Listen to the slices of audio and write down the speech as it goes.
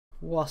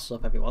What's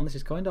up everyone, this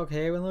is CoyneDawg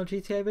here with another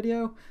GTA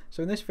video.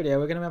 So in this video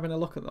we're going to be having a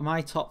look at my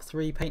top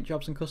 3 paint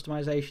jobs and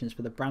customizations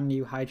for the brand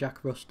new Hijak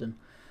Ruston.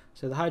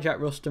 So the Hijak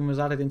Ruston was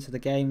added into the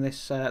game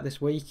this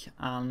week,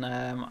 and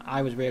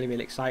I was really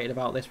excited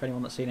about this. For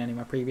anyone that's seen any of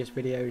my previous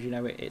videos, you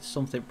know it's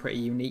something pretty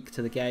unique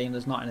to the game.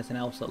 There's not anything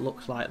else that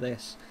looks like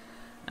this.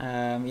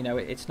 You know,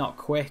 it's not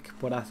quick,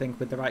 but I think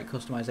with the right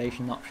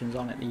customization options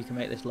on it, you can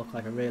make this look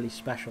like a really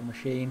special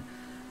machine,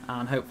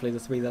 and hopefully the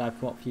 3 that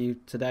I've put up for you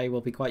today will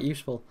be quite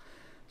useful.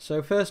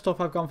 So first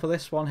up, I've gone for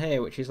this one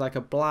here, which is like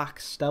a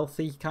black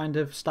stealthy kind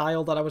of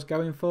style that I was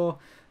going for.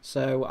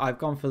 So I've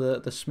gone for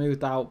the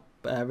smoothed out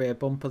rear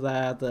bumper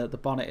there. The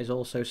bonnet is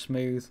also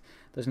smooth.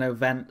 There's no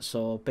vents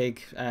or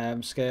big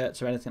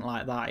skirts or anything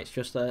like that. It's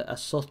just a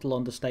subtle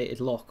understated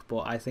look,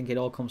 but I think it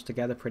all comes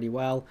together pretty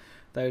well.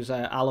 Those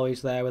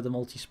alloys there with the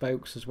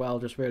multi-spokes as well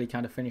just really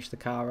kind of finish the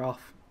car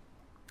off.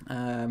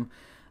 And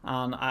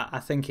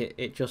I think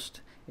it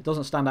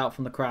doesn't stand out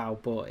from the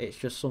crowd, but it's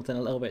just something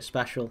a little bit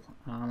special.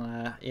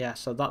 And yeah,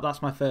 so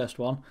that's my first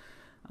one,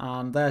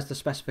 and there's the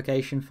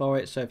specification for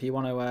it. So if you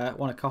want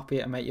to copy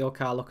it and make your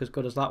car look as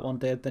good as that one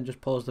did, then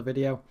just pause the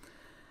video.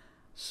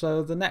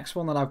 So the next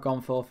one that I've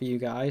gone for you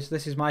guys,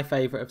 this is my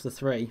favourite of the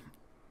 3.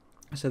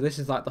 So this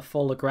is like the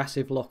full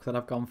aggressive look that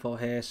I've gone for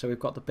here. So we've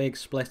got the big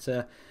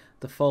splitter,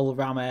 the full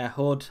ram air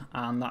hood,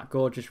 and that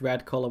gorgeous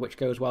red colour which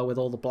goes well with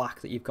all the black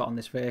that you've got on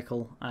this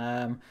vehicle.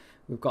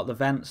 We've got the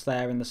vents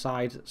there in the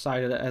side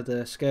of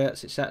the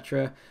skirts,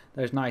 etc.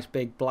 Those nice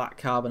big black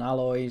carbon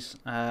alloys,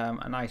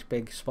 a nice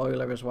big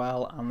spoiler as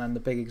well, and then the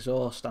big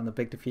exhaust and the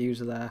big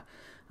diffuser there.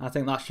 I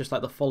think that's just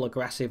like the full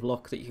aggressive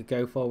look that you could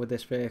go for with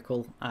this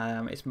vehicle.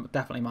 It's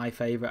definitely my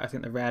favourite. I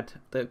think the red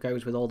that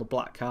goes with all the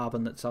black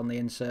carbon that's on the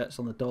inserts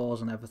on the doors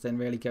and everything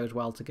really goes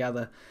well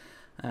together.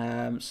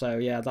 So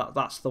yeah,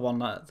 that's the one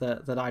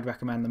that I'd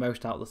recommend the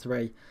most out of the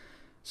 3.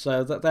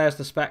 So there's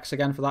the specs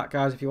again for that,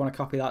 guys. If you want to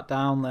copy that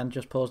down, then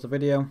just pause the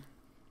video.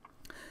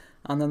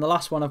 And then the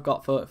last one I've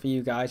got for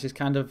you guys is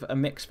kind of a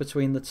mix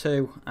between the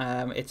 2.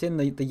 It's in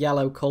the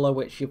yellow colour,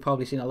 which you've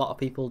probably seen a lot of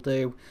people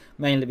do,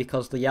 mainly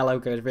because the yellow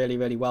goes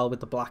really well with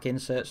the black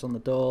inserts on the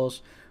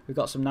doors. We've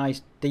got some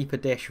nice deeper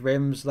dish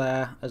rims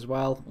there as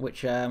well,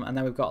 which and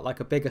then we've got like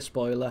a bigger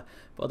spoiler,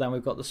 but then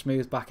we've got the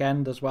smooth back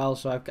end as well.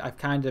 So I've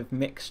kind of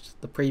mixed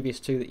the previous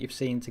 2 that you've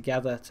seen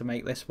together to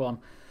make this one.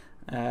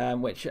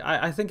 Which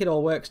I think it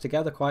all works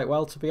together quite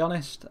well, to be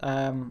honest.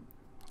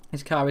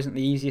 This car isn't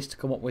the easiest to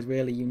come up with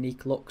really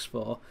unique looks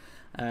for,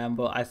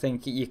 but I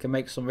think you can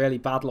make some really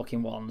bad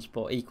looking ones,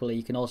 but equally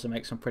you can also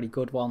make some pretty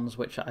good ones,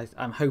 which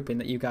I'm hoping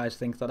that you guys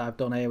think that I've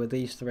done here with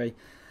these 3.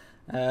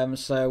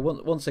 So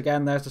once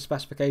again, there's the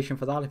specification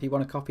for that if you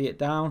want to copy it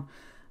down.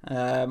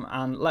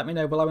 And let me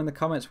know below in the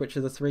comments which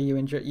of the 3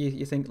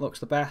 you think looks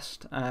the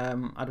best.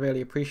 I'd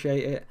really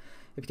appreciate it.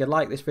 If you could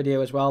like this video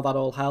as well, that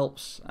all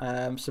helps.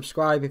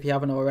 Subscribe if you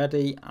haven't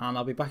already, and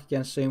I'll be back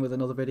again soon with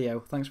another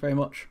video. Thanks very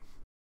much.